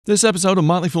This episode of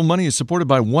Motley Fool Money is supported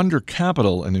by Wonder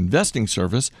Capital, an investing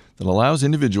service that allows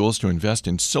individuals to invest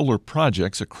in solar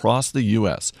projects across the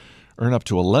U.S. Earn up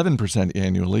to 11%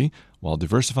 annually while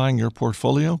diversifying your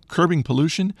portfolio, curbing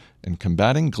pollution, and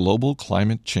combating global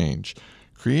climate change.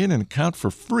 Create an account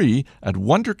for free at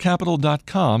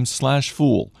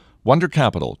wondercapital.com/fool. Wonder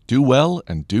Capital. Do well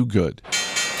and do good.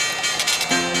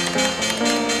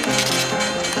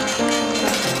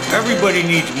 Everybody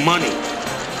needs money.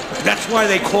 That's why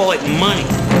they call it money.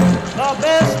 The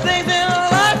best things in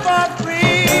life are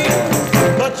free,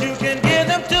 but you can give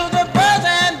them to the birds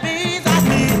and bees.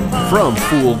 From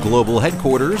Fool Global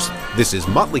Headquarters, this is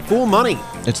Motley Fool Money.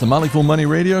 It's the Motley Fool Money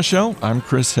radio show. I'm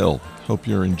Chris Hill. Hope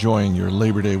you're enjoying your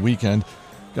Labor Day weekend.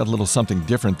 Got a little something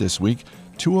different this week.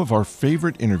 Two of our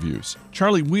favorite interviews.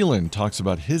 Charlie Wheelan talks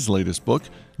about his latest book,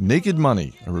 Naked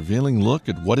Money, a revealing look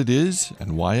at what it is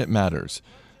and why it matters.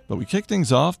 But we kick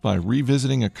things off by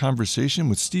revisiting a conversation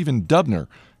with Stephen Dubner,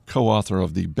 co-author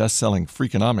of the best-selling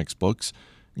Freakonomics books,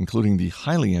 including the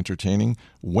highly entertaining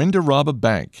When to Rob a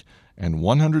Bank and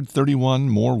 131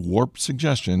 more warped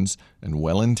suggestions and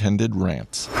well-intended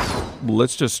rants.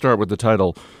 Let's just start with the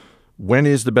title. When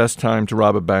is the best time to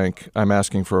rob a bank? I'm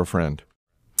asking for a friend.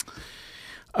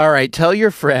 All right, tell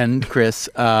your friend, Chris,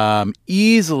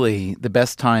 easily the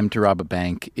best time to rob a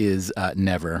bank is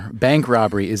never. Bank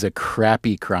robbery is a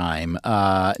crappy crime.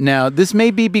 Now, this may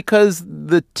be because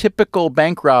the typical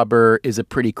bank robber is a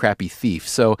pretty crappy thief.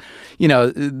 So,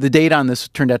 the data on this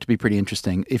turned out to be pretty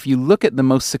interesting. If you look at the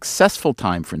most successful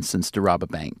time, for instance, to rob a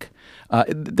bank,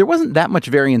 there wasn't that much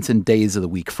variance in days of the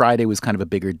week. Friday was kind of a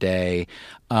bigger day,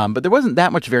 but there wasn't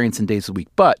that much variance in days of the week.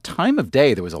 But time of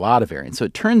day, there was a lot of variance. So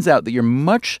it turns out that you're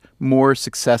much more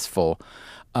successful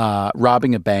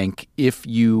robbing a bank if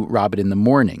you rob it in the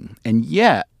morning. And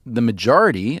yet, the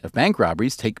majority of bank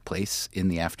robberies take place in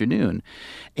the afternoon.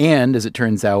 And as it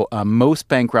turns out, most a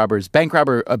bank robber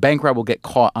will get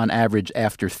caught on average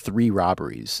after 3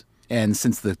 robberies. And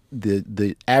since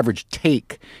the average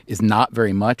take is not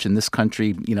very much in this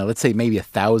country, let's say maybe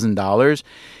 $1,000,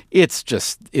 it's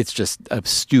just a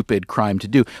stupid crime to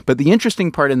do. But the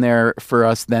interesting part in there for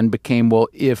us then became, well,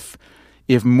 if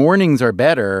mornings are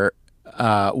better,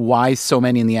 why so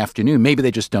many in the afternoon? Maybe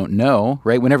they just don't know,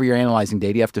 right? Whenever you're analyzing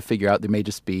data, you have to figure out there may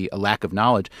just be a lack of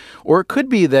knowledge. Or it could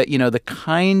be that, the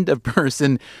kind of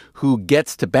person who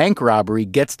gets to bank robbery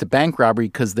because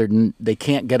they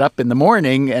can't get up in the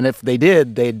morning. And if they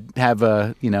did, they'd have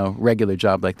a, regular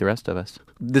job like the rest of us.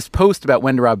 This post about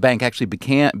when to rob a bank actually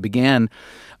began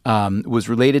was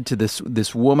related to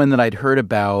this woman that I'd heard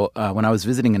about when I was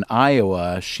visiting in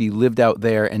Iowa. She lived out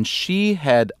there, and she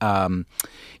had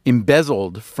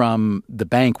embezzled from the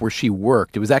bank where she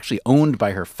worked. It was actually owned by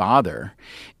her father.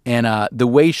 And the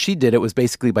way she did it was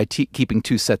basically by keeping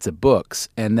 2 sets of books.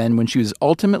 And then when she was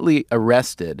ultimately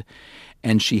arrested,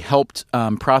 and she helped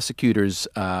prosecutors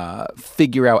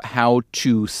figure out how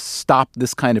to stop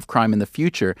this kind of crime in the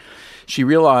future, she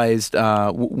realized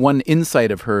one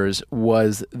insight of hers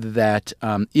was that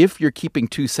if you're keeping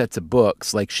 2 sets of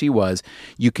books like she was,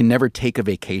 you can never take a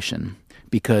vacation,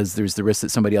 because there's the risk that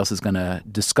somebody else is going to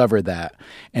discover that.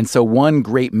 And so one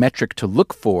great metric to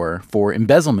look for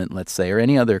embezzlement, let's say, or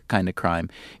any other kind of crime,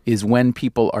 is when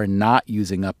people are not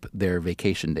using up their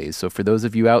vacation days. So for those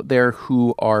of you out there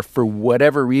who are, for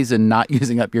whatever reason, not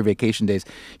using up your vacation days,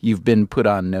 you've been put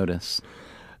on notice.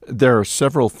 There are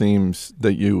several themes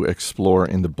that you explore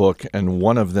in the book, and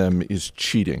one of them is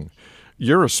cheating.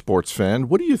 You're a sports fan.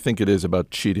 What do you think it is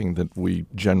about cheating that we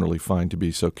generally find to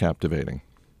be so captivating?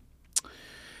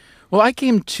 Well, I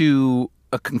came to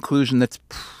a conclusion that's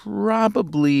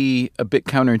probably a bit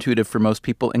counterintuitive for most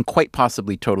people and quite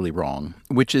possibly totally wrong,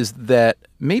 which is that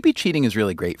maybe cheating is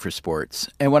really great for sports.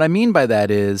 And what I mean by that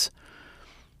is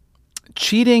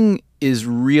cheating is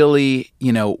really,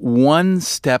 one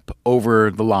step over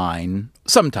the line.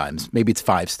 Sometimes, maybe it's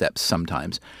 5 steps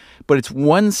sometimes, but it's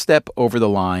one step over the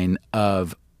line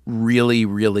of really,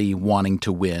 really wanting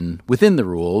to win within the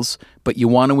rules, but you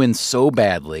want to win so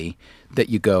badly that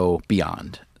you go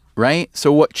beyond, right?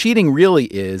 So what cheating really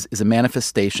is a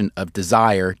manifestation of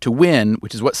desire to win,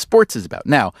 which is what sports is about.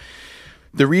 Now,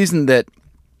 the reason that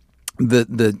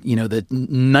the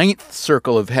ninth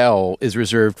circle of hell is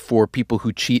reserved for people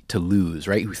who cheat to lose,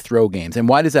 right? Who throw games. And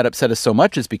why does that upset us so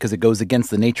much is because it goes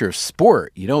against the nature of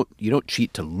sport. You don't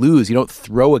cheat to lose. You don't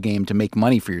throw a game to make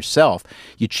money for yourself.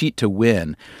 You cheat to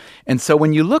win. And so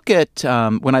when you look at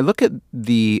when I look at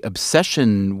the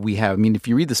obsession we have, I mean, if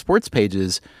you read the sports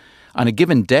pages, on a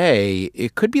given day,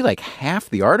 it could be like half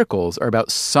the articles are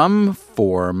about some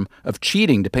form of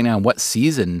cheating, depending on what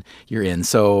season you're in.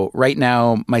 So right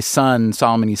now, my son,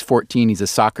 Solomon, he's 14. He's a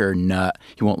soccer nut.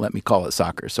 He won't let me call it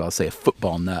soccer, so I'll say a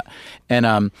football nut.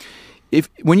 And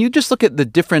when you just look at the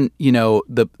different,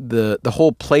 the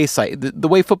whole play site, the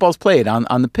way football's played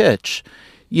on the pitch,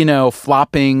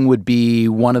 flopping would be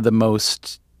one of the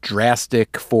most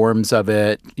drastic forms of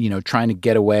it, trying to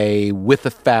get away with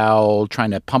a foul,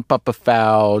 trying to pump up a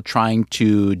foul, trying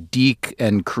to deke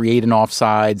and create an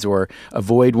offsides or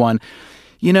avoid one.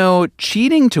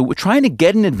 Cheating trying to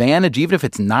get an advantage, even if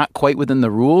it's not quite within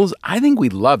the rules, I think we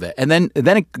love it. And then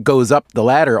it goes up the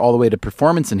ladder all the way to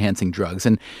performance-enhancing drugs.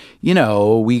 And,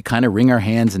 we kind of wring our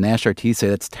hands and gnash our teeth, say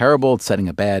that's terrible, it's setting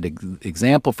a bad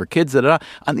example for kids.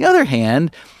 On the other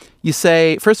hand, you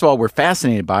say, first of all, we're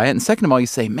fascinated by it. And second of all, you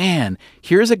say, man,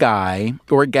 here's a guy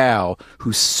or a gal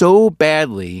who so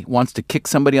badly wants to kick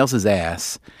somebody else's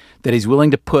ass that he's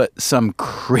willing to put some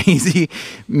crazy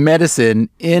medicine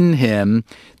in him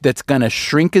that's going to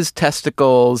shrink his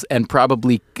testicles and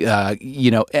probably,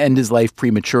 end his life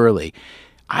prematurely.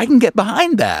 I can get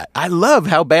behind that. I love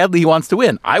how badly he wants to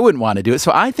win. I wouldn't want to do it.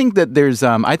 So I think that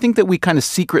I think that we kind of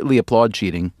secretly applaud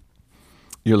cheating.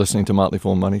 You're listening to Motley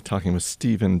Fool Money, talking with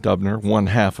Stephen Dubner, one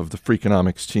half of the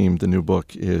Freakonomics team. The new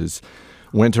book is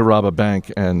When to Rob a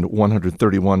Bank and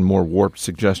 131 More Warped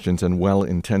Suggestions and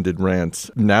Well-Intended Rants.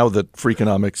 Now that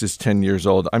Freakonomics is 10 years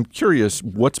old, I'm curious,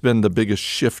 what's been the biggest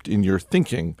shift in your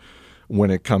thinking when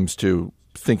it comes to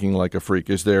thinking like a freak?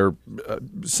 Is there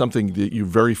something that you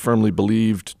very firmly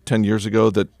believed 10 years ago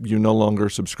that you no longer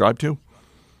subscribe to?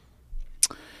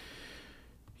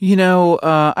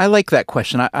 I like that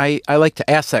question. I like to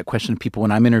ask that question to people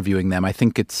when I'm interviewing them. I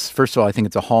think first of all,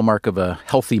 it's a hallmark of a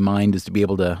healthy mind is to be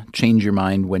able to change your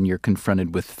mind when you're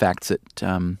confronted with facts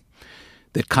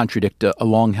that contradict a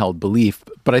long-held belief.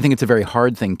 But I think it's a very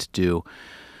hard thing to do.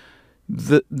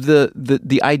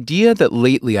 The idea that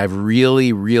lately I've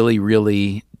really, really,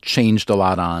 really changed a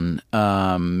lot on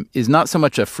is not so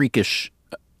much a freakish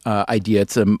idea.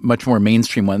 It's a much more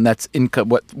mainstream one. That's income,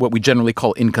 what we generally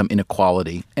call income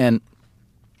inequality. And,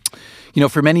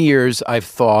 for many years I've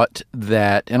thought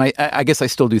that, and I guess I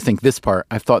still do think this part,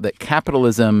 I've thought that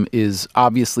capitalism is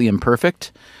obviously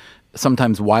imperfect,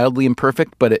 sometimes wildly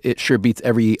imperfect, but it sure beats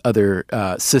every other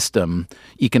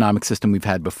economic system we've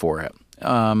had before it.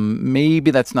 Maybe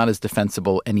that's not as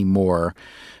defensible anymore,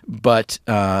 but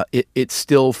it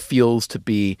still feels to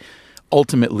be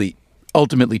ultimately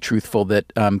truthful that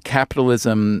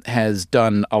capitalism has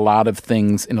done a lot of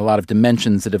things in a lot of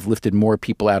dimensions that have lifted more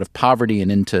people out of poverty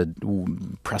and into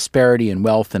prosperity and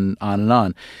wealth and on and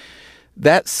on.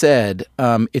 That said,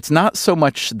 it's not so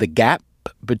much the gap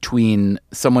between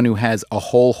someone who has a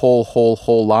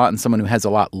whole lot and someone who has a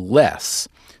lot less.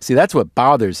 See, that's what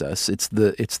bothers us. It's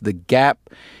the gap.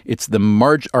 It's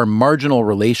our marginal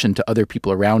relation to other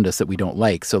people around us that we don't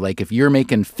like. So, like, if you're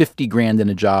making $50,000 in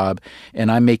a job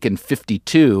and I'm making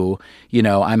 52,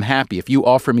 I'm happy. If you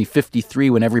offer me 53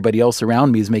 when everybody else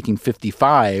around me is making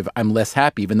 55, I'm less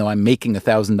happy, even though I'm making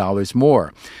 $1,000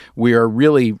 more. We are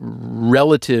really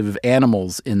relative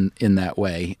animals in that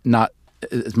way, not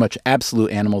as much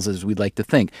absolute animals as we'd like to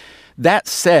think. That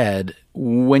said,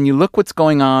 when you look what's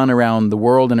going on around the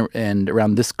world and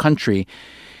around this country,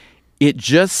 it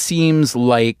just seems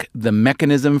like the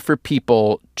mechanism for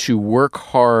people to work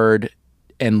hard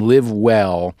and live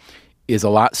well is a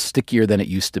lot stickier than it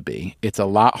used to be. It's a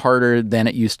lot harder than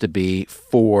it used to be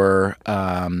for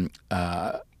a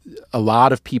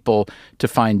lot of people to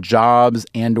find jobs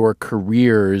and or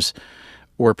careers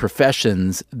or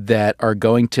professions that are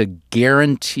going to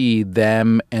guarantee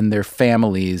them and their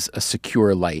families a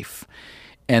secure life.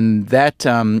 And that,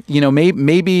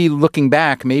 maybe looking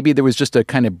back, maybe there was just a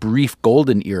kind of brief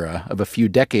golden era of a few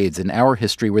decades in our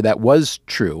history where that was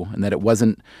true and that it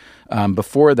wasn't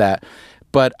before that.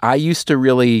 But I used to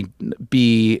really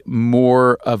be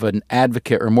more of an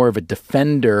advocate or more of a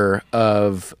defender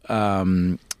of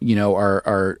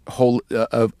our whole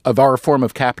of our form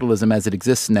of capitalism as it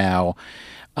exists now.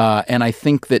 And I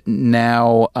think that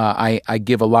now I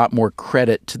give a lot more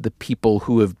credit to the people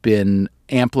who have been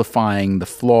amplifying the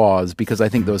flaws, because I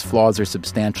think those flaws are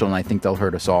substantial and I think they'll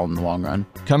hurt us all in the long run.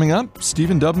 Coming up,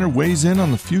 Stephen Dubner weighs in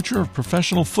on the future of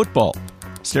professional football.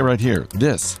 Stay right here.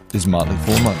 This is Motley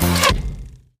Fool Money.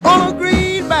 On a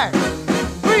greenback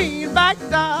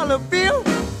dollar bill,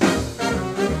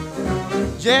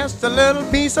 just a little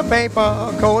piece of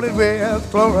paper coated with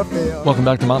chlorophyll. Welcome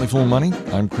back to Motley Fool Money.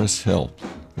 I'm Chris Hill.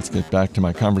 Let's get back to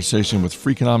my conversation with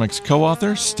Freakonomics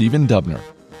co-author Stephen Dubner.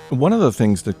 One of the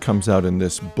things that comes out in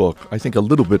this book, I think a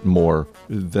little bit more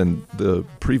than the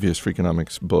previous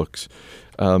Freakonomics books,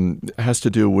 has to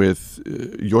do with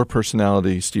your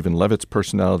personality, Stephen Levitt's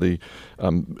personality,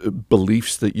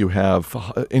 beliefs that you have,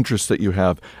 interests that you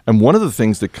have. And one of the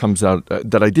things that comes out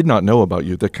that I did not know about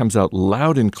you, that comes out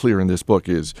loud and clear in this book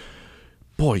is,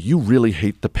 boy, you really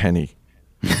hate the penny.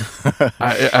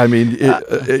 I mean,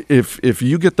 if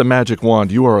you get the magic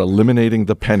wand, you are eliminating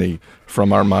the penny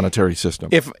from our monetary system.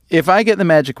 If I get the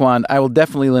magic wand, I will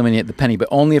definitely eliminate the penny, but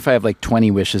only if I have like 20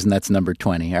 wishes, and that's number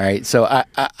 20. All right. So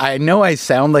I know I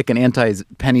sound like an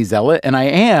anti-penny zealot, and I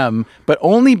am, but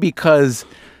only because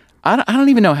I don't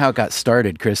even know how it got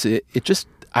started, Chris.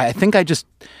 I think I just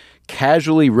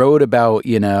casually wrote about,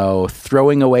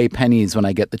 throwing away pennies when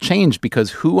I get the change, because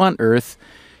who on earth...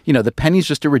 the penny's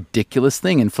just a ridiculous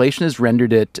thing. Inflation has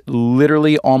rendered it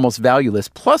literally almost valueless,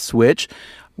 plus which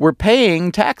we're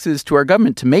paying taxes to our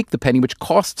government to make the penny, which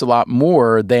costs a lot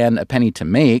more than a penny to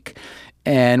make.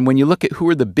 And when you look at who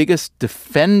are the biggest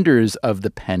defenders of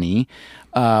the penny,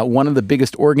 one of the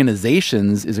biggest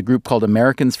organizations is a group called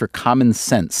Americans for Common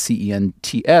Sense,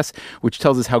 CENTS, which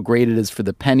tells us how great it is for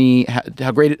the penny,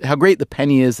 how great the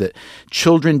penny is, that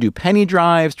children do penny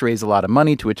drives to raise a lot of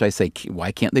money, to which I say,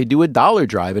 why can't they do a dollar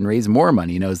drive and raise more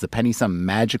money? Is the penny some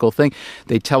magical thing?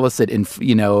 They tell us that,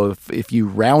 if you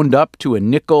round up to a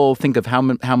nickel, think of how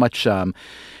much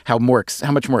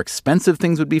more expensive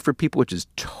things would be for people, which is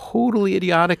totally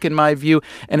idiotic in my view.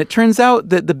 And it turns out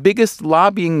that the biggest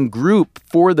lobbying group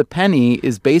for the penny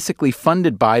is basically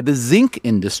funded by the zinc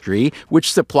industry,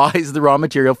 which supplies the raw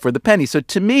material for the penny. So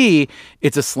to me,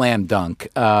 it's a slam dunk.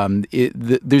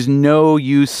 There's no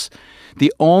use.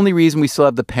 The only reason we still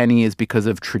have the penny is because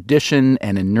of tradition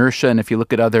and inertia. And if you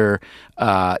look at other,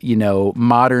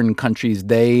 modern countries,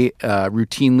 they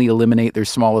routinely eliminate their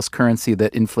smallest currency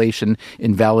that inflation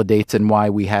invalidates, and why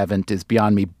we haven't is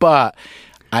beyond me. But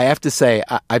I have to say,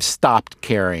 I've stopped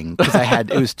caring because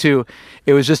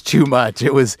it was just too much.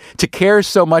 It was, to care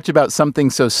so much about something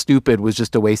so stupid was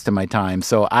just a waste of my time.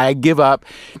 So I give up.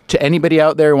 To anybody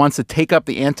out there who wants to take up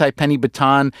the anti-penny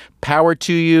baton, power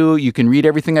to you. You can read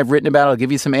everything I've written about it. I'll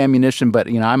give you some ammunition, but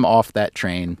I'm off that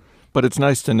train. But it's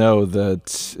nice to know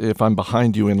that if I'm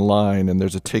behind you in line and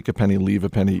there's a take a penny, leave a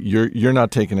penny, you're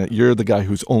not taking it. You're the guy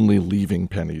who's only leaving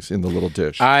pennies in the little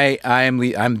dish.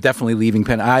 I'm definitely leaving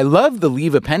penny. I love the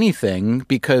leave a penny thing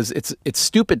because it's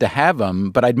stupid to have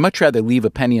them, but I'd much rather leave a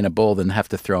penny in a bowl than have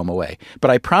to throw them away. But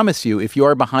I promise you, if you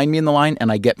are behind me in the line and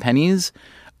I get pennies,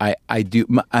 I do.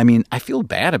 I mean, I feel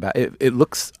bad about it. It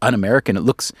looks un-American. It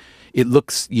looks it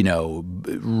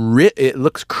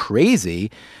looks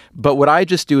crazy. But what I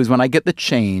just do is when I get the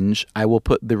change, I will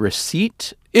put the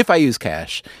receipt. If I use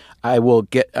cash, I will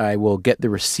get the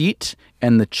receipt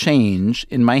and the change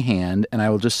in my hand, and I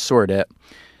will just sort it.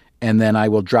 And then I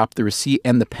will drop the receipt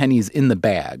and the pennies in the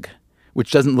bag,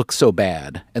 which doesn't look so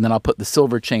bad. And then I'll put the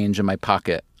silver change in my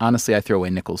pocket. Honestly, I throw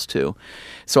away nickels too.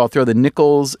 So I'll throw the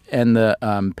nickels and the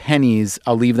pennies,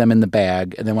 I'll leave them in the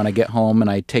bag. And then when I get home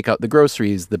and I take out the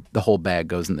groceries, the whole bag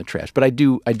goes in the trash. But I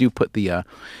do put the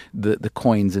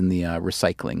coins in the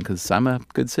recycling because I'm a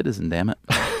good citizen, damn it.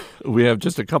 We have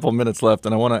just a couple minutes left,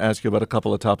 and I want to ask you about a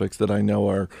couple of topics that I know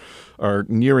are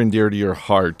near and dear to your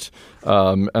heart.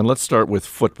 And let's start with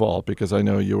football, because I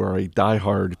know you are a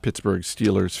diehard Pittsburgh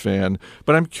Steelers fan.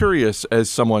 But I'm curious, as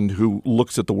someone who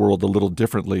looks at the world a little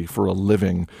differently for a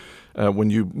living, when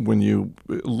you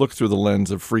look through the lens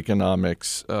of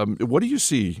Freakonomics, what do you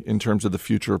see in terms of the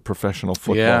future of professional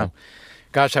football? Yeah.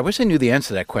 Gosh, I wish I knew the answer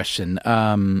to that question.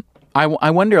 I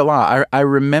wonder a lot. I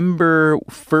remember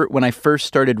when I first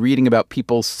started reading about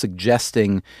people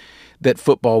suggesting that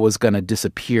football was going to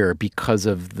disappear because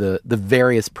of the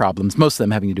various problems, most of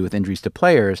them having to do with injuries to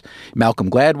players. Malcolm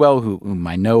Gladwell, whom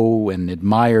I know and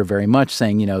admire very much,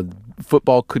 saying,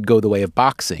 football could go the way of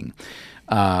boxing.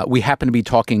 We happen to be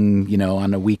talking,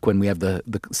 on a week when we have the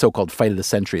so-called fight of the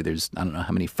century. There's, I don't know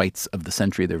how many fights of the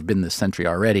century there have been this century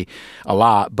already, a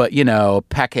lot. But,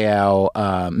 Pacquiao,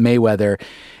 Mayweather.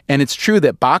 And it's true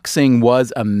that boxing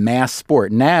was a mass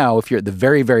sport. Now, if you're at the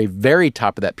very, very, very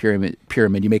top of that pyramid,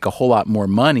 you make a whole lot more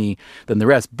money than the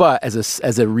rest. But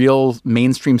as a real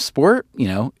mainstream sport,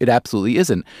 it absolutely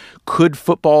isn't. Could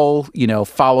football,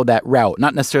 follow that route?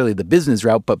 Not necessarily the business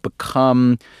route, but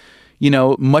become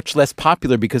much less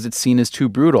popular because it's seen as too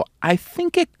brutal. I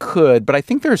think it could, but I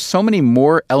think there are so many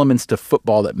more elements to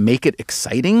football that make it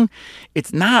exciting.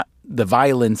 It's not the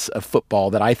violence of football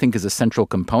that I think is a central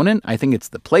component. I think it's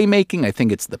the playmaking. I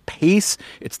think it's the pace.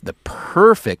 It's the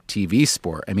perfect TV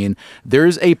sport. I mean,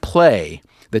 there's a play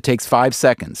that takes 5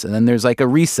 seconds. And then there's like a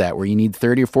reset where you need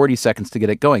 30 or 40 seconds to get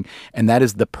it going. And that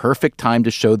is the perfect time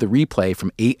to show the replay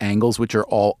from 8 angles, which are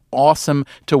all awesome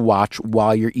to watch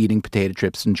while you're eating potato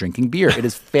chips and drinking beer. It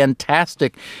is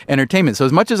fantastic entertainment. So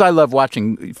as much as I love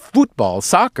watching football,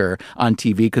 soccer on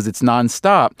TV because it's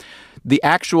nonstop, the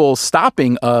actual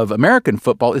stopping of American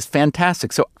football is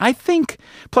fantastic. So I think,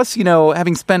 plus,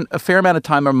 having spent a fair amount of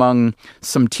time among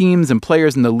some teams and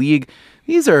players in the league,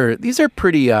 these are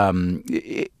pretty,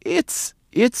 it's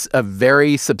a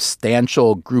very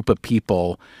substantial group of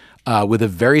people with a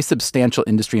very substantial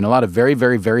industry and a lot of very,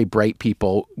 very, very bright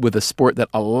people with a sport that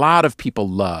a lot of people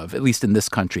love, at least in this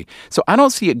country. So I don't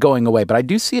see it going away, but I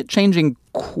do see it changing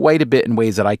quite a bit in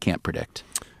ways that I can't predict.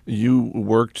 You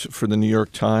worked for the New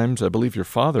York Times. I believe your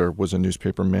father was a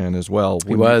newspaper man as well.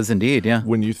 He was indeed, yeah.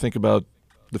 When you think about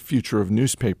the future of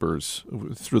newspapers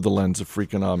through the lens of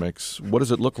Freakonomics, what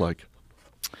does it look like?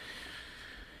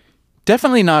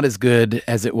 Definitely not as good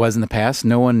as it was in the past.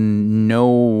 No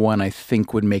one I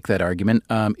think would make that argument.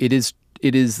 It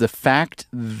is the fact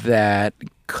that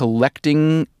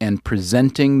collecting and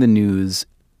presenting the news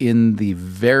in the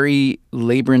very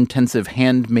labor-intensive,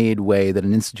 handmade way that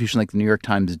an institution like the New York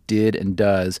Times did and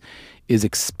does is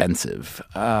expensive.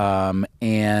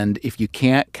 And if you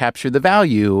can't capture the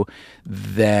value,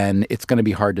 then it's going to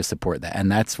be hard to support that.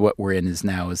 And that's what we're in is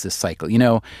this cycle.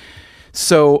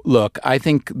 So, look, I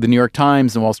think the New York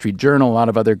Times and Wall Street Journal, a lot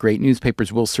of other great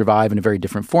newspapers will survive in a very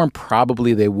different form.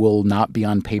 Probably they will not be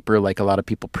on paper like a lot of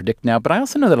people predict now. But I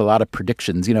also know that a lot of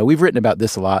predictions, we've written about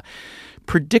this a lot.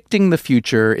 Predicting the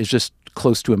future is just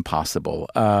close to impossible.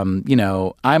 I'm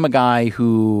a guy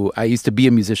who, I used to be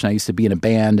a musician. I used to be in a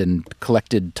band and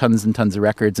collected tons and tons of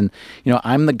records. And,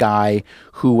 I'm the guy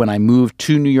who, when I moved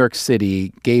to New York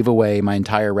City, gave away my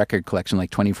entire record collection,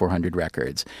 like 2,400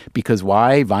 records. Because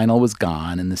why? Vinyl was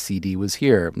gone and the CD was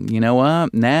here. You know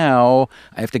what? Now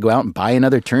I have to go out and buy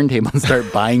another turntable and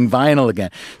start buying vinyl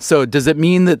again. So does it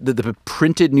mean that the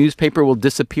printed newspaper will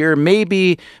disappear?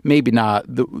 Maybe, maybe not.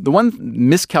 The one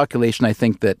miscalculation I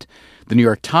think that the New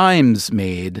York Times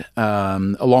made,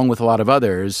 along with a lot of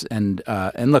others, and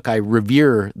look, I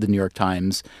revere the New York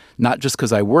Times, not just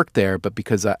because I work there, but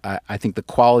because I think the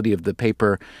quality of the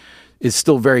paper is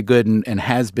still very good and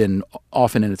has been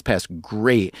often in its past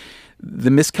great.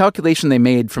 The miscalculation they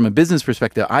made from a business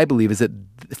perspective, I believe, is that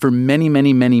for many,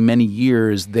 many, many, many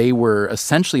years, they were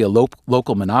essentially a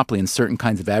local monopoly in certain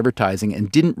kinds of advertising and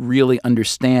didn't really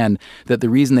understand that the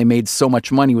reason they made so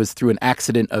much money was through an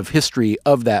accident of history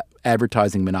of that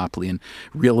advertising monopoly and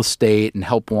real estate and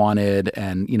help wanted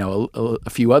and, a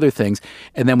few other things.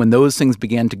 And then when those things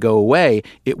began to go away,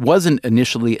 it wasn't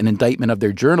initially an indictment of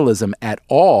their journalism at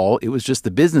all. It was just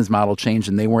the business model changed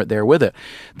and they weren't there with it.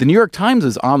 The New York Times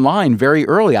was online very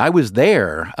early. I was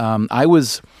there. I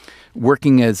was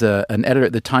working as an editor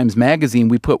at the Times Magazine.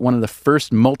 We put one of the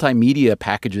first multimedia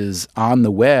packages on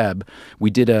the web. We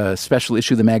did a special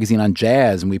issue of the magazine on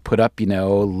jazz, and we put up,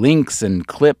 links and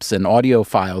clips and audio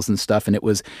files and stuff, and it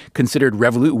was considered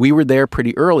revolutionary. We were there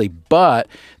pretty early, but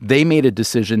they made a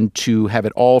decision to have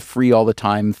it all free all the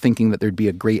time, thinking that there'd be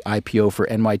a great IPO for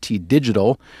NYT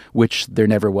Digital, which there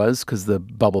never was because the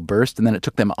bubble burst, and then it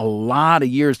took them a lot of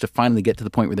years to finally get to the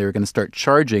point where they were going to start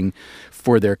charging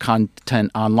for their content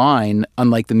online,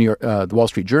 unlike the Wall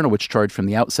Street Journal, which charged from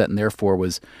the outset and therefore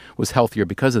was healthier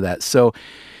because of that. So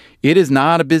it is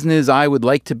not a business I would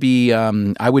like to be.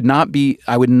 I would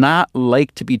not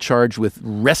like to be charged with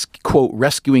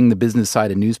rescuing the business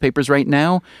side of newspapers right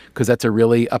now, because that's a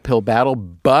really uphill battle.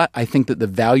 But I think that the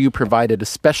value provided,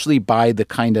 especially by the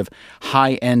kind of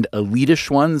high-end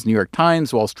elitish ones, New York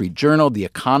Times, Wall Street Journal, The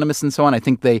Economist, and so on, I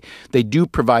think they do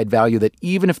provide value that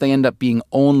even if they end up being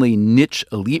only niche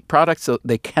elite products, so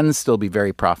they can still be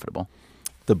very profitable.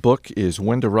 The book is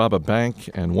When to Rob a Bank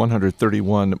and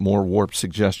 131 More Warped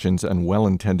Suggestions and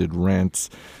Well-Intended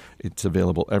Rants. It's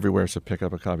available everywhere, so pick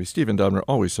up a copy. Stephen Dubner,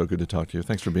 always so good to talk to you.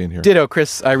 Thanks for being here. Ditto,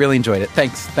 Chris. I really enjoyed it.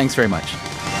 Thanks. Thanks very much.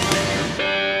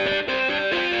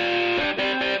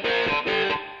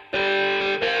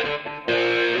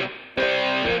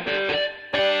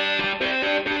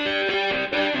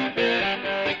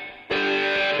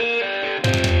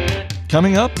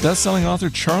 Coming up, best-selling author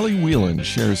Charlie Wheelan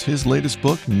shares his latest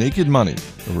book, Naked Money,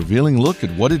 a revealing look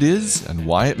at what it is and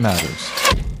why it matters.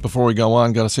 Before we go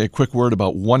on, got to say a quick word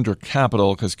about Wonder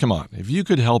Capital, because come on, if you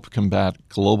could help combat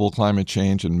global climate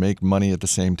change and make money at the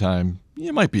same time,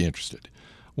 you might be interested.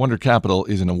 Wonder Capital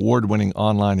is an award-winning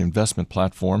online investment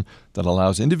platform that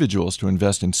allows individuals to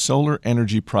invest in solar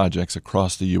energy projects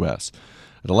across the U.S.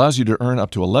 It allows you to earn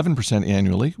up to 11%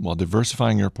 annually while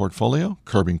diversifying your portfolio,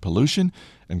 curbing pollution,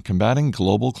 and combating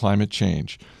global climate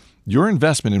change. Your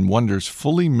investment in Wonder's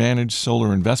fully managed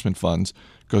solar investment funds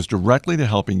goes directly to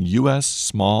helping U.S.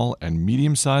 small and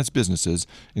medium-sized businesses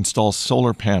install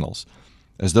solar panels.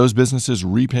 As those businesses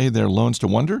repay their loans to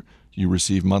Wonder, you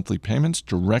receive monthly payments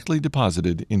directly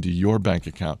deposited into your bank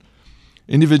account.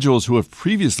 Individuals who have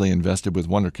previously invested with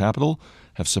Wonder Capital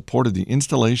have supported the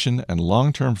installation and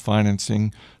long-term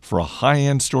financing for a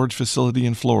high-end storage facility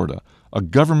in Florida, a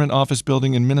government office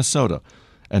building in Minnesota,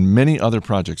 and many other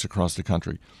projects across the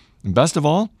country. And best of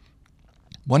all,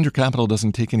 Wonder Capital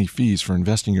doesn't take any fees for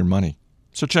investing your money.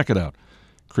 So check it out.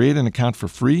 Create an account for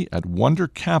free at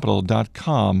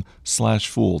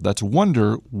wondercapital.com/fool. That's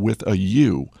Wonder with a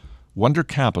U. Wonder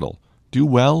Capital. Do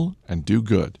well and do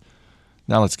good.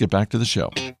 Now let's get back to the show.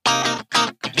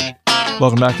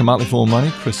 Welcome back to Motley Fool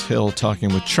Money. Chris Hill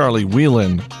talking with Charlie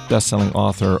Wheelan, best-selling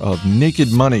author of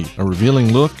Naked Money, a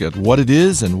revealing look at what it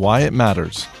is and why it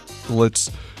matters.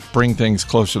 Let's bring things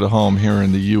closer to home here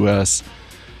in the U.S.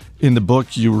 In the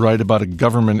book, you write about a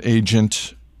government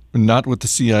agent, not with the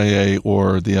CIA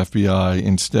or the FBI,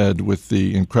 instead with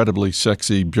the incredibly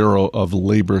sexy Bureau of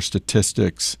Labor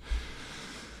Statistics.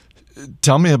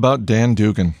 Tell me about Dan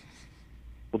Dugan.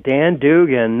 Well, Dan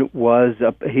Dugan was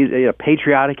he's a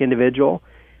patriotic individual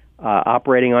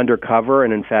operating undercover,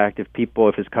 and in fact, if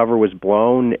his cover was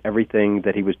blown, everything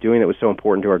that he was doing that was so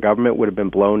important to our government would have been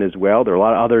blown as well. There are a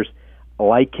lot of others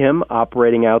like him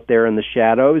operating out there in the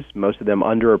shadows, most of them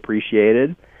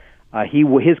underappreciated.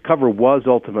 His cover was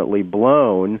ultimately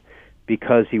blown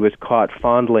because he was caught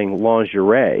fondling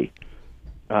lingerie,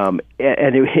 and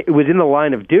it was in the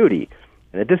line of duty.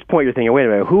 And at this point, you're thinking, wait a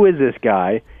minute, who is this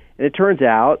guy? And it turns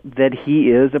out that he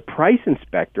is a price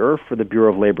inspector for the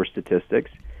Bureau of Labor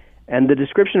Statistics, and the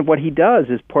description of what he does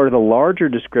is part of the larger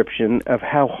description of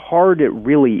how hard it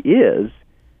really is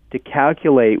to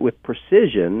calculate with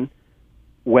precision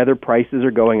whether prices are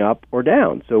going up or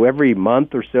down. So every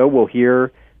month or so, we'll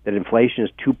hear that inflation is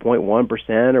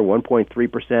 2.1% or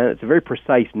 1.3%. It's a very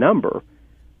precise number.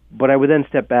 But I would then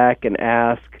step back and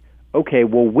ask, okay,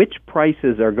 well, which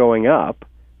prices are going up?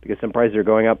 Because some prices are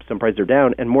going up, some prices are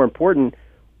down. And more important,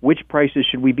 which prices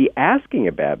should we be asking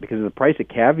about? Because if the price of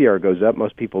caviar goes up,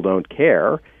 most people don't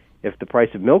care. If the price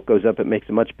of milk goes up, it makes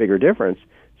a much bigger difference.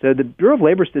 So the Bureau of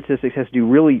Labor Statistics has to do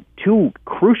really two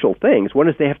crucial things. One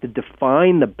is they have to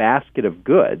define the basket of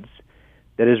goods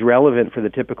that is relevant for the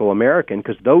typical American,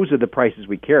 because those are the prices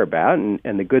we care about,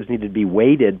 and the goods need to be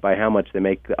weighted by how much they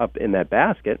make up in that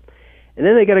basket. And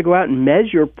then they got to go out and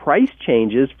measure price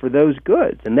changes for those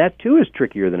goods, and that too is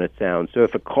trickier than it sounds. So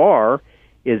if a car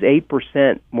is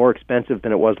 8% more expensive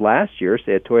than it was last year,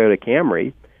 say a Toyota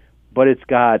Camry, but it's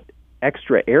got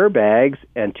extra airbags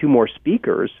and 2 more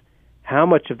speakers, how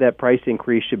much of that price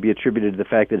increase should be attributed to the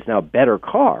fact that it's now a better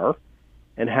car,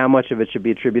 and how much of it should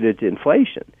be attributed to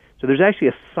inflation? So there's actually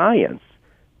a science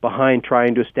behind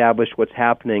trying to establish what's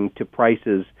happening to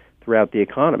prices throughout the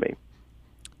economy.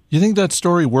 You think that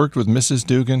story worked with Mrs.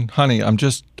 Dugan? Honey, I'm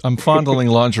fondling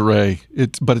lingerie,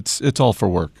 but it's all for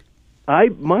work.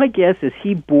 My guess is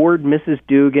he bored Mrs.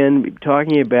 Dugan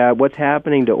talking about what's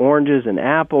happening to oranges and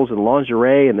apples and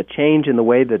lingerie and the change in the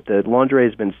way that the lingerie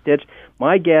has been stitched.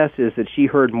 My guess is that she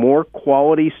heard more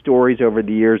quality stories over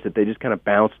the years that they just kind of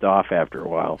bounced off after a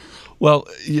while. Well,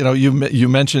 you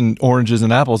mentioned oranges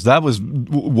and apples. That was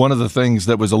one of the things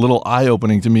that was a little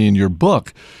eye-opening to me in your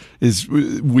book. Is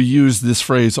we use this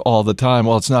phrase all the time.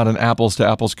 Well, it's not an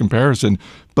apples-to-apples comparison,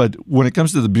 but when it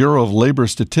comes to the Bureau of Labor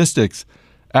Statistics,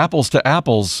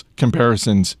 apples-to-apples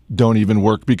comparisons don't even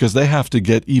work because they have to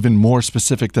get even more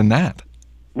specific than that.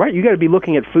 Right, you got to be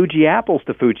looking at Fuji apples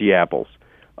to Fuji apples.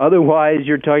 Otherwise,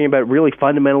 you're talking about really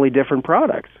fundamentally different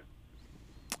products.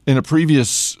 In a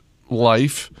previous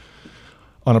life,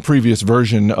 on a previous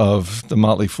version of the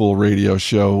Motley Fool radio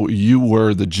show, you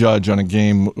were the judge on a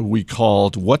game we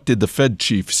called What Did the Fed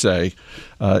Chief Say?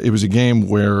 It was a game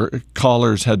where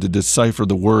callers had to decipher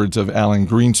the words of Alan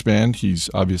Greenspan. He's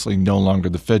obviously no longer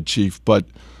the Fed chief, but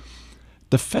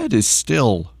the Fed is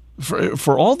still,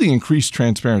 for all the increased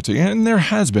transparency, and there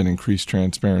has been increased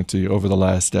transparency over the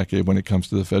last decade when it comes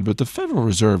to the Fed, but the Federal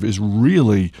Reserve is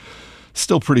really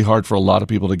still pretty hard for a lot of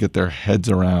people to get their heads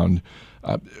around.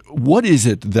 What is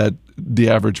it that the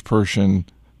average person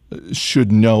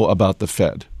should know about the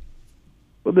Fed?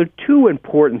 Well, there are 2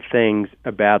 important things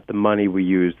about the money we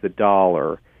use, the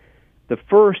dollar. The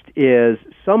first is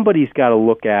somebody's got to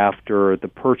look after the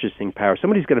purchasing power.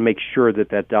 Somebody's got to make sure that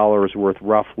that dollar is worth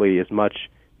roughly as much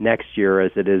next year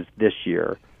as it is this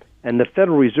year. And the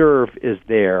Federal Reserve is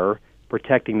there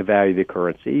protecting the value of the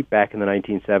currency. Back in the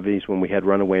 1970s when we had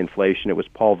runaway inflation, it was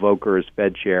Paul Volcker as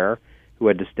Fed chair who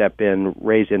had to step in,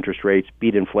 raise interest rates,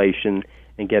 beat inflation,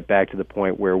 and get back to the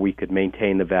point where we could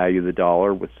maintain the value of the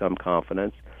dollar with some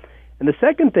confidence. And the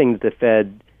second thing that the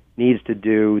Fed needs to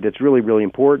do that's really, really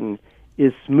important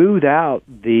is smooth out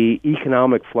the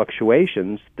economic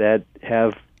fluctuations that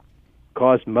have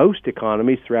caused most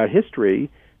economies throughout history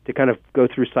to kind of go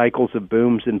through cycles of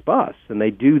booms and busts. And they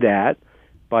do that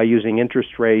by using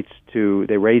interest rates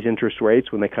they raise interest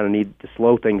rates when they kind of need to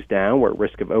slow things down. We're at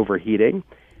risk of overheating.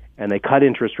 And they cut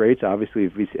interest rates, obviously,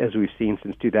 as we've seen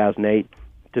since 2008,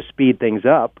 to speed things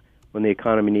up when the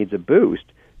economy needs a boost.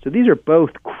 So these are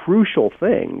both crucial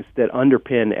things that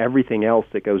underpin everything else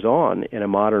that goes on in a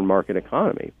modern market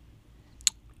economy.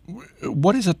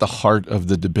 What is at the heart of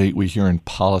the debate we hear in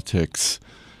politics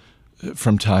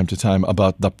from time to time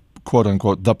about the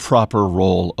quote-unquote the proper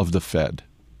role of the Fed?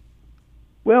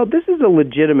 Well, this is a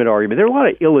legitimate argument. There are a lot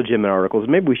of illegitimate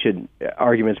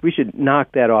arguments. We should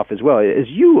knock that off as well. As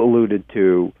you alluded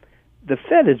to, the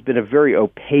Fed has been a very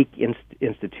opaque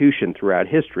institution throughout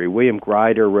history. William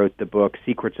Greider wrote the book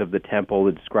Secrets of the Temple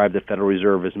that described the Federal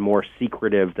Reserve as more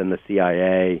secretive than the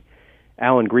CIA.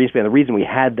 Alan Greenspan, the reason we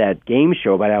had that game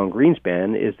show about Alan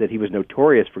Greenspan is that he was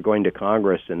notorious for going to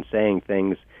Congress and saying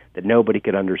things that nobody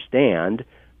could understand.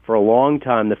 For a long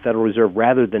time, the Federal Reserve,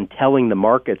 rather than telling the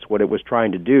markets what it was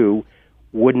trying to do,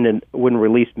 wouldn't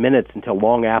release minutes until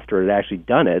long after it had actually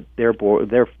done it,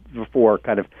 therefore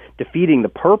kind of defeating the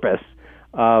purpose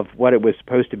of what it was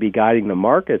supposed to be guiding the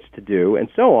markets to do, and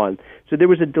so on. So there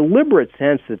was a deliberate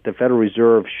sense that the Federal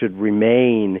Reserve should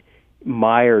remain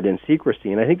mired in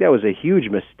secrecy, and I think that was a huge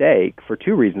mistake for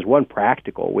two reasons. One,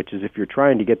 practical, which is if you're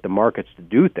trying to get the markets to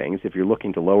do things, if you're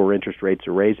looking to lower interest rates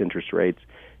or raise interest rates,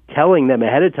 telling them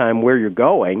ahead of time where you're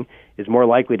going is more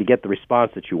likely to get the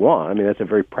response that you want. I mean, that's a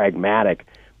very pragmatic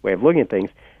way of looking at things.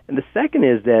 And the second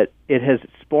is that it has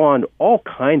spawned all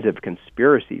kinds of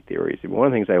conspiracy theories. And one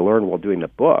of the things I learned while doing the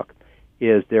book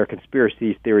is there are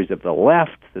conspiracy theories of the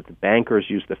left, that the bankers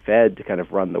use the Fed to kind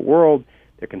of run the world.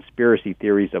 There are conspiracy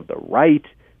theories of the right,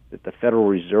 that the Federal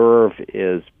Reserve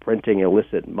is printing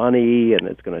illicit money and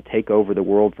it's going to take over the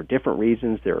world for different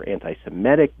reasons. There are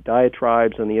anti-Semitic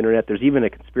diatribes on the Internet. There's even a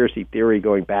conspiracy theory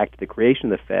going back to the creation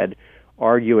of the Fed,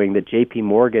 arguing that J.P.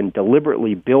 Morgan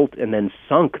deliberately built and then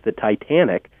sunk the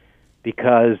Titanic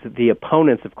because the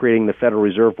opponents of creating the Federal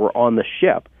Reserve were on the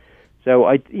ship. So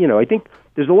I think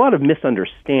there's a lot of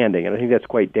misunderstanding, and I think that's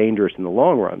quite dangerous in the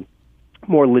long run.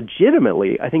 More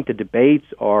legitimately, I think the debates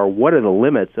are what are the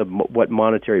limits of what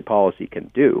monetary policy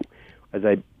can do. As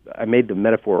I made the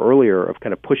metaphor earlier of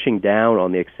kind of pushing down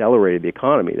on the accelerator of the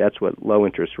economy. That's what low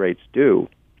interest rates do.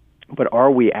 But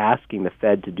are we asking the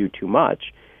Fed to do too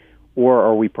much? Or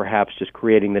are we perhaps just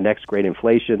creating the next great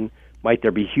inflation? Might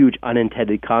there be huge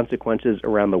unintended consequences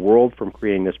around the world from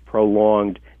creating this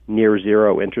prolonged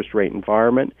near-zero interest rate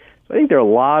environment? So I think there are a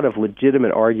lot of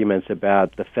legitimate arguments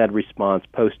about the Fed response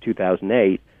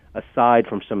post-2008, aside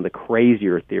from some of the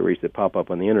crazier theories that pop up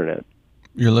on the Internet.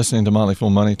 You're listening to Motley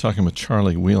Fool Money, talking with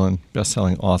Charlie Wheelan,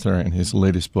 best-selling author, and his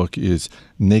latest book is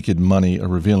Naked Money, a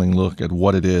revealing look at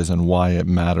what it is and why it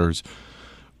matters.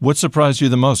 What surprised you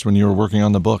the most when you were working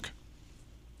on the book?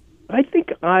 I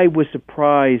think I was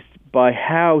surprised by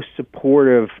how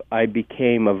supportive I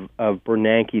became of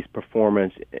Bernanke's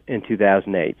performance in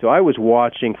 2008. So I was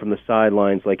watching from the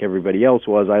sidelines like everybody else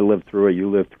was. I lived through it, you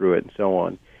lived through it, and so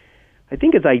on. I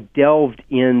think as I delved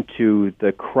into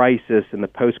the crisis and the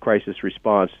post-crisis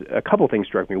response, a couple things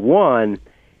struck me. One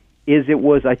is it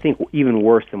was, I think, even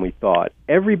worse than we thought.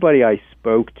 Everybody I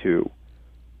spoke to,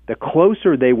 the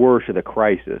closer they were to the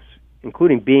crisis,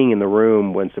 including being in the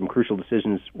room when some crucial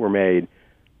decisions were made,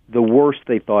 the worse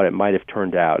they thought it might have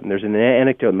turned out. And there's an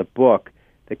anecdote in the book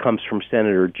that comes from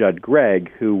Senator Judd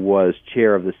Gregg, who was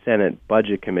chair of the Senate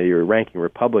Budget Committee, or ranking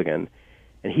Republican,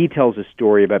 and he tells a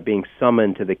story about being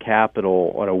summoned to the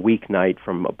Capitol on a weeknight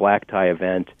from a black tie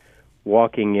event.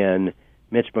 Walking in,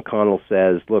 Mitch McConnell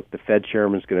says, look, the Fed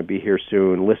chairman's going to be here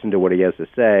soon. Listen to what he has to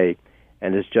say.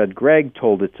 And as Judd Gregg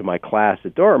told it to my class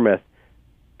at Dartmouth,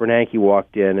 Bernanke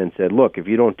walked in and said, look, if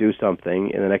you don't do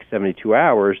something in the next 72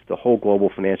 hours, the whole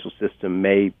global financial system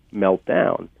may melt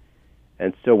down.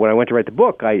 And so when I went to write the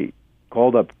book, I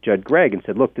called up Judd Gregg and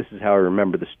said, look, this is how I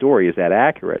remember the story. Is that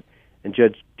accurate? And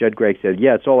Judd Gregg said,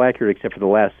 yeah, it's all accurate except for the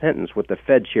last sentence. What the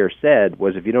Fed chair said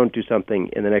was if you don't do something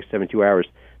in the next 72 hours,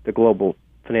 the global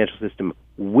financial system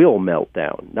will melt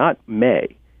down, not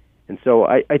may. And so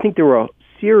I think there were a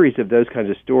series of those kinds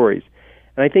of stories.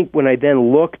 And I think when I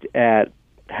then looked at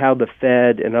how the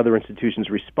Fed and other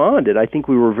institutions responded, I think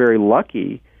we were very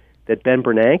lucky that Ben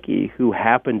Bernanke, who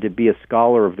happened to be a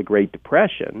scholar of the Great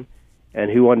Depression and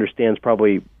who understands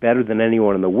probably better than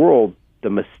anyone in the world the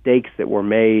mistakes that were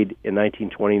made in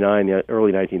 1929, the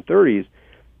early 1930s,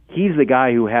 he's the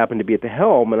guy who happened to be at the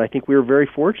helm, and I think we were very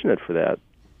fortunate for that.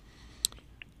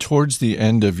 Towards the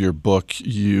end of your book,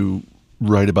 you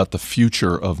write about the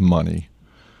future of money.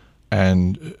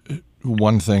 And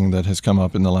one thing that has come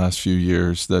up in the last few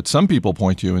years that some people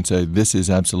point to and say this is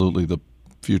absolutely the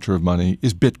future of money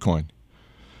is Bitcoin.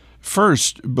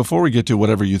 First, before we get to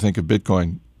whatever you think of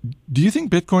Bitcoin, do you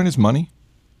think Bitcoin is money?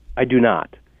 I do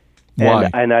not. Why?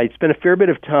 And I spent a fair bit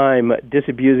of time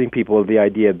disabusing people of the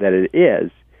idea that it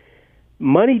is.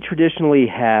 Money traditionally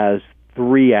has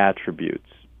three attributes.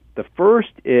 The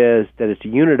first is that it's a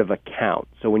unit of account.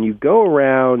 So when you go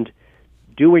around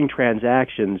doing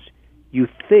transactions, you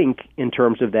think in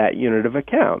terms of that unit of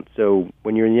account. So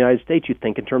when you're in the United States, you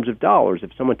think in terms of dollars.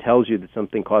 If someone tells you that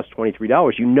something costs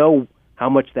 $23, you know how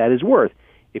much that is worth.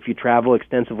 If you travel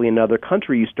extensively in another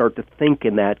country, you start to think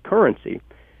in that currency.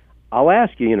 I'll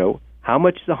ask you, how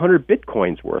much is 100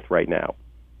 Bitcoins worth right now?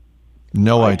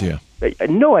 No idea.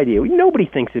 No idea. Nobody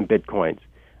thinks in Bitcoins.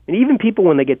 And even people,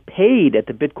 when they get paid at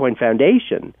the Bitcoin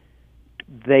Foundation,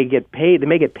 they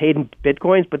may get paid in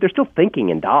Bitcoins, but they're still thinking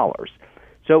in dollars.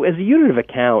 So as a unit of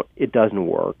account, it doesn't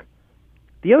work.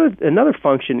 Another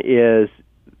function is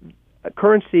a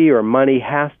currency or money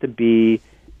has to be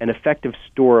an effective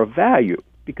store of value,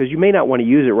 because you may not want to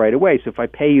use it right away. So if I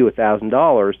pay you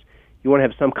 $1,000, you want to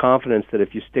have some confidence that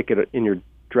if you stick it in your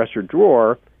dresser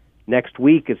drawer, next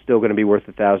week it's still going to be worth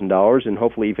 $1,000, and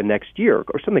hopefully even next year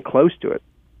or something close to it.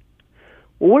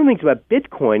 Well, one of the things about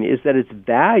Bitcoin is that its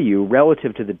value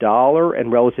relative to the dollar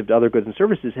and relative to other goods and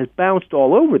services has bounced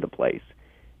all over the place.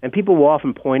 And people will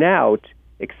often point out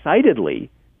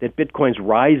excitedly that Bitcoin's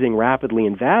rising rapidly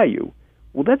in value.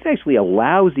 Well, that's actually a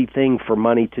lousy thing for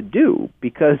money to do,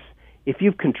 because if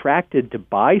you've contracted to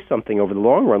buy something over the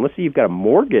long run, let's say you've got a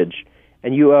mortgage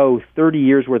and you owe 30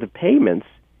 years worth of payments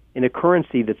in a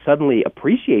currency that suddenly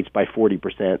appreciates by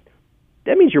 40%,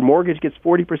 that means your mortgage gets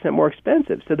 40% more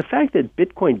expensive. So the fact that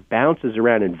Bitcoin bounces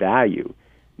around in value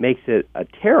makes it a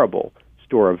terrible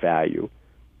store of value.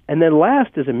 And then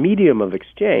last, as a medium of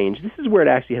exchange, this is where it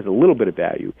actually has a little bit of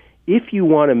value. If you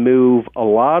want to move a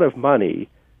lot of money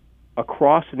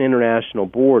across an international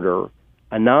border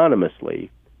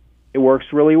anonymously, it works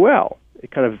really well.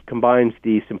 It kind of combines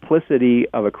the simplicity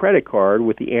of a credit card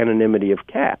with the anonymity of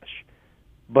cash.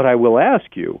 But I will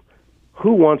ask you,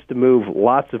 who wants to move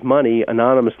lots of money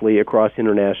anonymously across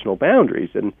international boundaries?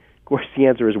 And, of course, the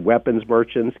answer is weapons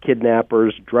merchants,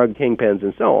 kidnappers, drug kingpins,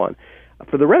 and so on.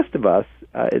 For the rest of us,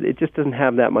 it just doesn't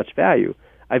have that much value.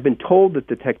 I've been told that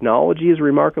the technology is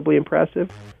remarkably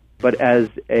impressive, but as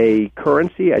a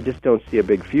currency, I just don't see a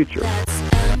big future.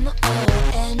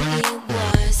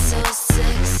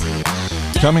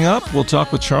 Coming up, we'll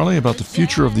talk with Charlie about the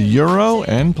future of the euro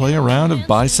and play a round of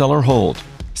buy, sell, or hold.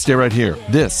 Stay right here.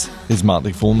 This is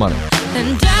Motley Fool Money.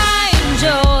 And I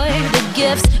enjoy the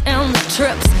gifts and the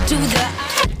trips to the...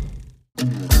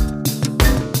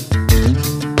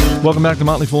 Welcome back to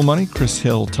Motley Fool Money. Chris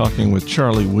Hill talking with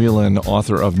Charlie Wheelan,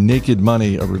 author of Naked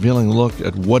Money, a revealing look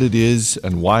at what it is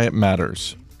and why it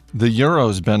matters. The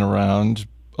euro's been around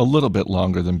a little bit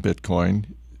longer than Bitcoin.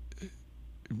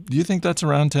 Do you think that's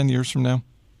around 10 years from now?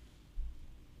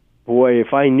 Boy,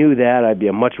 if I knew that, I'd be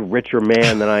a much richer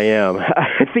man than I am.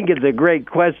 I think it's a great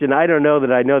question. I don't know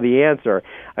that I know the answer.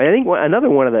 I think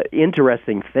another one of the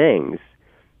interesting things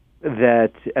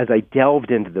that, as I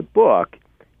delved into the book,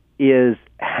 is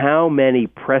how many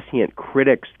prescient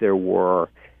critics there were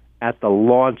at the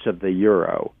launch of the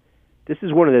euro. This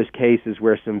is one of those cases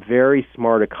where some very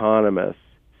smart economists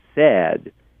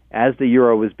said, as the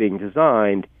euro was being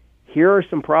designed, here are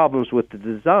some problems with the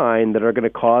design that are going to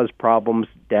cause problems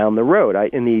down the road.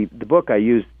 In the book, I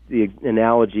used the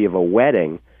analogy of a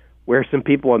wedding, where some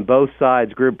people on both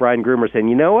sides, bride and groom, are saying,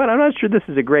 you know what, I'm not sure this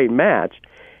is a great match.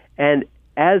 And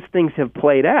as things have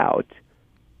played out,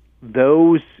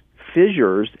 those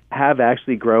fissures have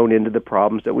actually grown into the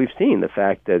problems that we've seen. The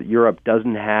fact that Europe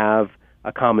doesn't have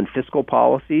a common fiscal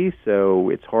policy, so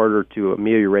it's harder to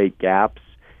ameliorate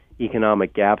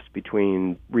economic gaps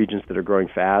between regions that are growing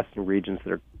fast and regions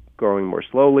that are growing more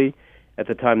slowly. At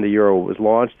the time the euro was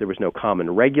launched, there was no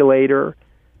common regulator.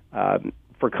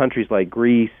 For countries like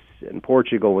Greece and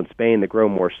Portugal and Spain that grow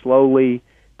more slowly,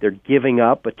 they're giving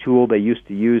up a tool they used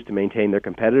to use to maintain their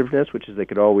competitiveness, which is they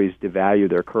could always devalue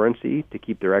their currency to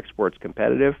keep their exports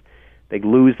competitive. They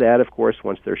lose that, of course,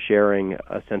 once they're sharing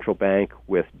a central bank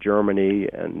with Germany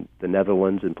and the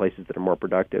Netherlands and places that are more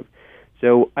productive.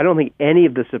 So I don't think any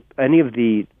of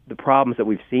the problems that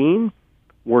we've seen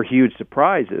were huge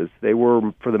surprises. They were,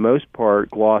 for the most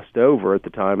part, glossed over at the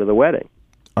time of the wedding.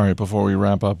 All right, before we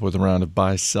wrap up with a round of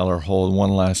buy, sell, or hold, one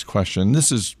last question.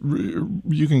 This is,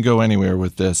 you can go anywhere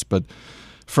with this, but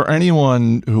For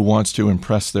anyone who wants to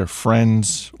impress their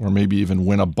friends or maybe even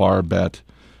win a bar bet,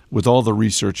 with all the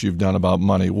research you've done about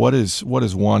money, what is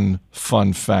one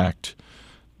fun fact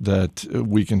that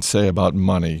we can say about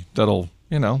money that'll,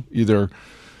 either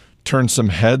turn some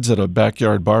heads at a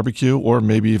backyard barbecue or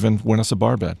maybe even win us a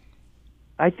bar bet?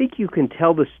 I think you can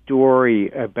tell the story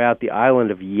about the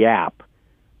island of Yap,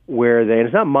 where and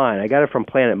it's not mine, I got it from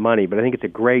Planet Money, but I think it's a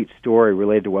great story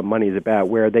related to what money is about,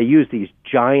 where they use these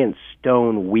giant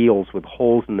stone wheels with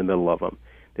holes in the middle of them.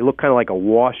 They look kind of like a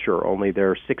washer, only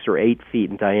they're 6 or 8 feet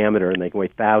in diameter, and they can weigh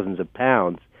thousands of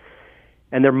pounds.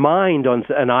 And they're mined on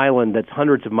an island that's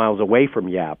hundreds of miles away from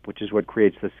Yap, which is what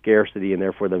creates the scarcity and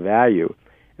therefore the value.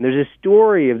 And there's a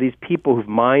story of these people who've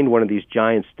mined one of these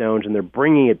giant stones, and they're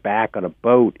bringing it back on a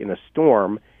boat in a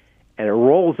storm, and it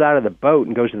rolls out of the boat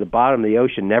and goes to the bottom of the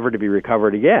ocean, never to be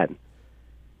recovered again.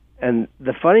 And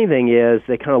the funny thing is,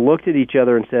 they kind of looked at each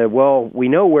other and said, well, we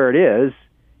know where it is,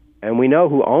 and we know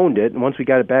who owned it, and once we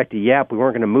got it back to Yap, we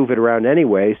weren't going to move it around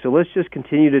anyway, so let's just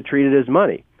continue to treat it as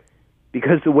money.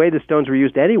 Because the way the stones were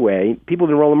used anyway, people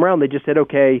didn't roll them around. They just said,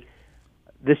 okay,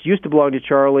 this used to belong to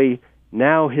Charlie,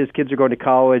 now his kids are going to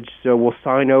college, so we'll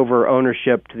sign over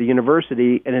ownership to the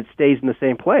university, and it stays in the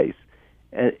same place.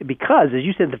 And because, as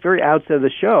you said at the very outset of the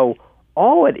show,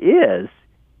 all it is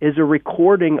a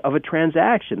recording of a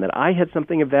transaction, that I had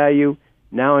something of value,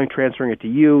 now I'm transferring it to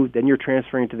you, then you're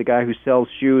transferring it to the guy who sells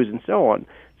shoes, and so on.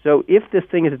 So if this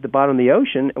thing is at the bottom of the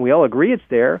ocean, and we all agree it's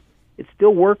there, it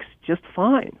still works just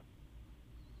fine.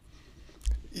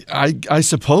 I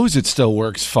suppose it still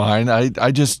works fine.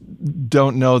 I just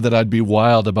don't know that I'd be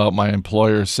wild about my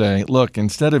employer saying, look,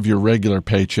 instead of your regular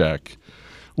paycheck,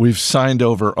 we've signed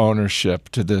over ownership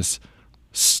to this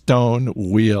stone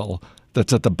wheel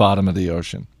that's at the bottom of the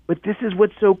ocean. But this is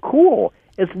what's so cool.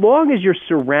 As long as you're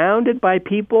surrounded by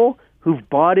people who've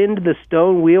bought into the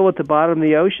stone wheel at the bottom of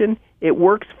the ocean, it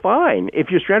works fine. If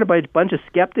you're surrounded by a bunch of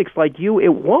skeptics like you,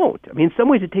 it won't. I mean, in some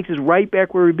ways, it takes us right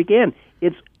back where we began.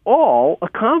 It's all a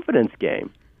confidence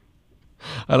game.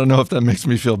 I don't know if that makes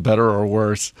me feel better or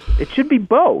worse. It should be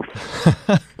both.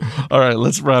 All right,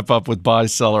 let's wrap up with buy,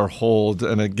 sell, or hold.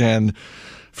 And again,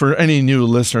 for any new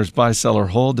listeners, buy, sell, or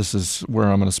hold, this is where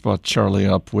I'm going to spot Charlie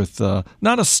up with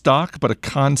not a stock, but a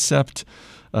concept,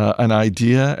 an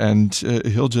idea, and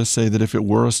he'll just say that if it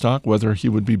were a stock, whether he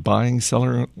would be buying,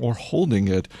 selling, or holding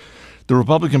it. The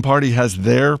Republican Party has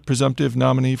their presumptive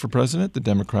nominee for president. The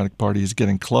Democratic Party is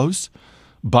getting close.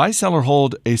 Buy, sell, or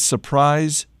hold a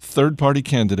surprise third-party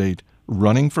candidate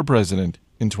running for president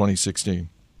in 2016.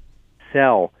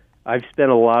 Sell. I've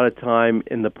spent a lot of time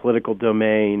in the political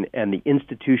domain, and the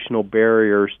institutional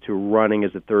barriers to running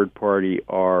as a third party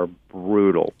are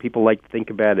brutal. People like to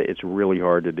think about it. It's really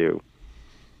hard to do.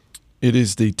 It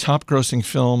is the top-grossing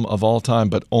film of all time,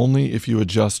 but only if you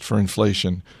adjust for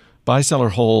inflation. Buy, sell, or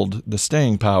hold the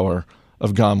staying power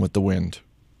of Gone with the Wind.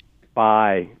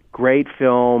 Buy. Great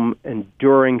film,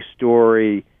 enduring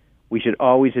story. We should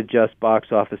always adjust box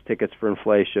office tickets for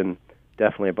inflation.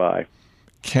 Definitely a buy.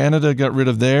 Canada got rid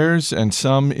of theirs, and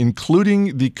some,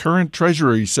 including the current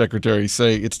Treasury Secretary,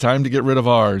 say it's time to get rid of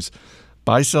ours.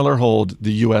 Buy, sell, or hold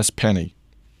the U.S. penny.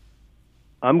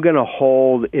 I'm going to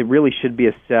hold. It really should be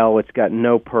a sell. It's got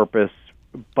no purpose,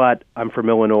 but I'm from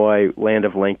Illinois, land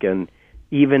of Lincoln.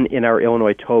 Even in our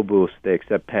Illinois toll booths, they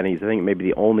accept pennies. I think it may be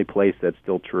the only place that's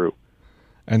still true.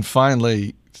 And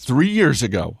finally, 3 years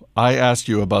ago, I asked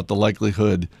you about the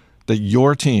likelihood that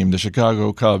your team, the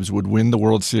Chicago Cubs, would win the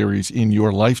World Series in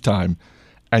your lifetime.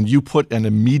 And you put an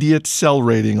immediate sell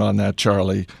rating on that,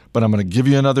 Charlie. But I'm going to give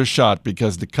you another shot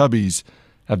because the Cubbies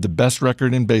have the best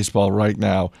record in baseball right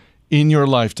now. In your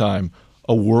lifetime,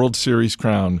 a World Series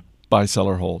crown, buy, sell,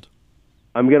 or hold.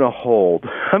 I'm going to hold.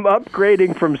 I'm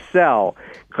upgrading from sell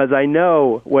because I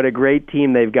know what a great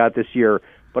team they've got this year.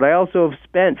 But I also have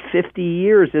spent 50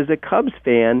 years as a Cubs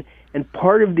fan, and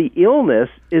part of the illness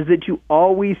is that you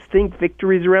always think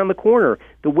victory's around the corner.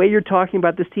 The way you're talking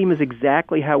about this team is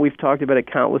exactly how we've talked about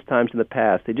it countless times in the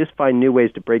past. They just find new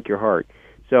ways to break your heart.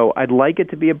 So I'd like it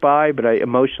to be a buy, but I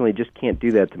emotionally just can't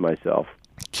do that to myself.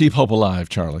 Keep hope alive,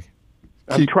 Charlie.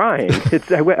 I'm trying. I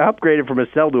upgraded from a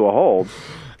sell to a hold.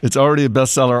 It's already a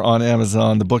bestseller on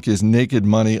Amazon. The book is Naked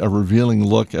Money, a revealing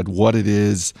look at what it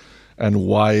is and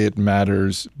why it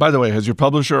matters. By the way, has your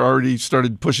publisher already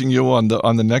started pushing you on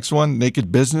the next one?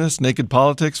 Naked Business, Naked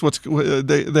Politics?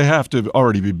 They have to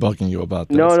already be bugging you about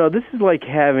this. No, this is like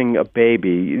having a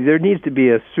baby. There needs to be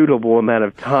a suitable amount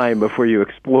of time before you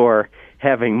explore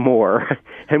having more,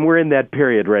 and we're in that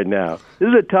period right now. This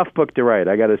is a tough book to write,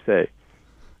 I got to say.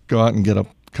 Go out and get a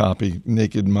copy.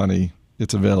 Naked Money.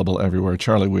 It's available everywhere.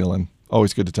 Charlie Wheelan,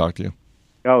 always good to talk to you.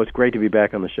 Oh, it's great to be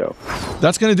back on the show.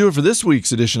 That's going to do it for this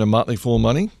week's edition of Motley Fool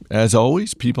Money. As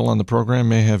always, people on the program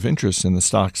may have interests in the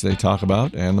stocks they talk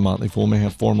about, and the Motley Fool may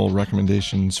have formal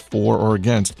recommendations for or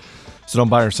against. So don't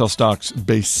buy or sell stocks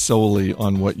based solely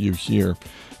on what you hear.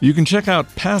 You can check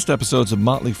out past episodes of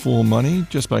Motley Fool Money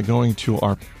just by going to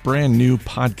our brand new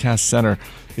podcast center.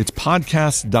 It's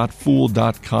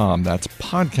podcast.fool.com. That's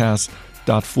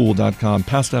podcast.fool.com.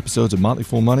 Past episodes of Motley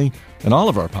Fool Money and all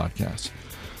of our podcasts.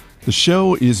 The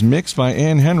show is mixed by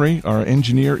Ann Henry. Our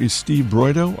engineer is Steve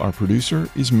Broido. Our producer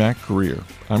is Matt Greer.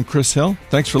 I'm Chris Hill.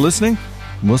 Thanks for listening,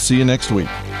 and we'll see you next week.